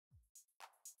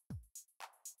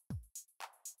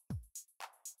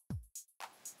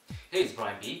Hey, it's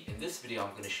Brian B. In this video,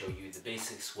 I'm going to show you the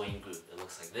basic swaying group. It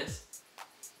looks like this.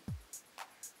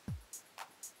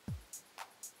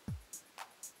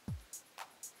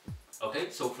 Okay,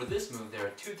 so for this move, there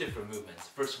are two different movements.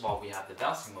 First of all, we have the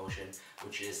bouncing motion,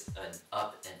 which is an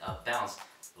up and up bounce.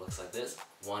 It looks like this.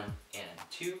 1 and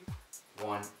 2,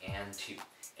 1 and 2.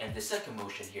 And the second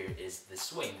motion here is the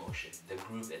swaying motion, the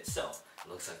groove itself.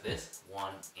 It looks like this.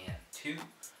 1 and 2,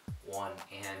 1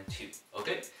 and 2.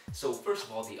 Okay, so first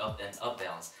of all, the up and up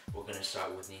bounce. We're going to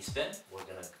start with knee spin. We're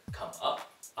going to come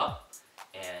up, up,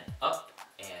 and up,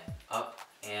 and up,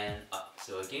 and up.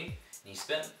 So again, knee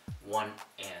spin. 1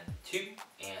 and 2,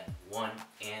 and 1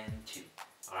 and 2.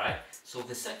 Alright, so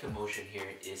the second motion here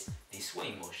is the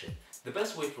swaying motion. The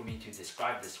best way for me to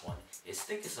describe this one is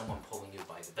think of someone pulling you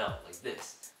by the belt like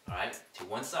this. Alright, to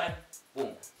one side,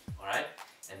 boom. Alright,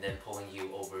 and then pulling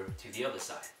you over to the other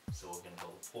side. So we're going to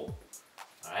go pull.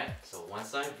 Alright, so one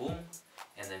side, boom,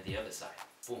 and then the other side,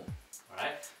 boom.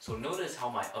 Alright, so notice how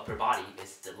my upper body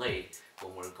is delayed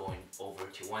when we're going over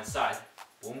to one side,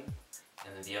 boom,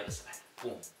 and then the other side,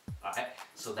 boom. Alright,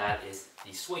 so that is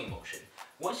the swing motion.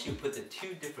 Once you put the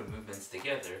two different movements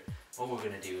together, what we're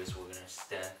going to do is we're going to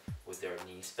stand with our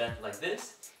knees bent like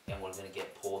this, and we're going to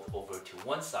get pulled over to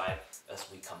one side as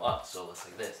we come up. So it looks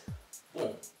like this,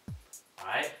 boom.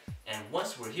 Alright, and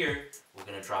once we're here, we're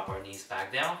going to drop our knees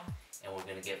back down, and we're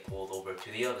going to get pulled over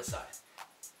to the other side,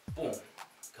 boom,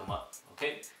 come up.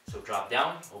 Okay, so drop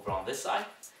down over on this side,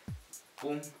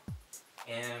 boom,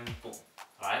 and boom.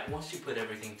 Alright, once you put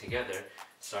everything together,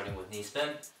 starting with knee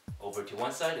bent over to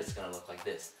one side, it's going to look like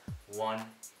this. 1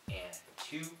 and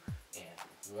 2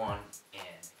 and 1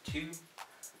 and 2,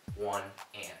 1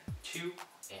 and 2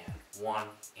 and 1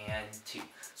 and 2.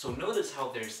 So notice how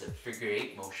there's a figure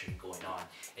 8 motion going on,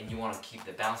 and you want to keep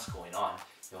the bounce going on.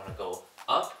 You want to go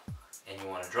up and you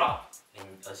want to drop, and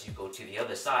as you go to the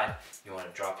other side, you want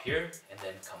to drop here and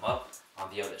then come up on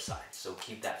the other side. So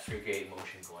keep that figure 8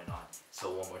 motion going on.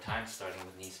 So one more time, starting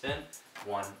with knee spin,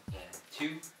 1 and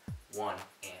 2, 1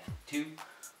 and 2,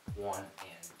 1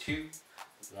 and 2,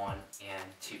 1 and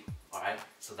 2. Alright,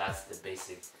 so that's the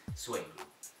basic swing group.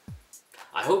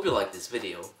 I hope you liked this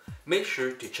video. Make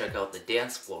sure to check out the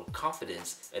Dance Floor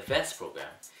Confidence Advanced program.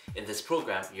 In this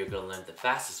program, you're going to learn the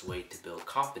fastest way to build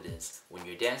confidence when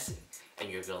you're dancing, and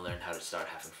you're going to learn how to start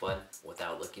having fun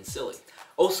without looking silly.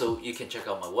 Also, you can check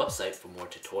out my website for more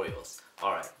tutorials.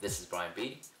 Alright, this is Brian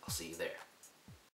B. I'll see you there.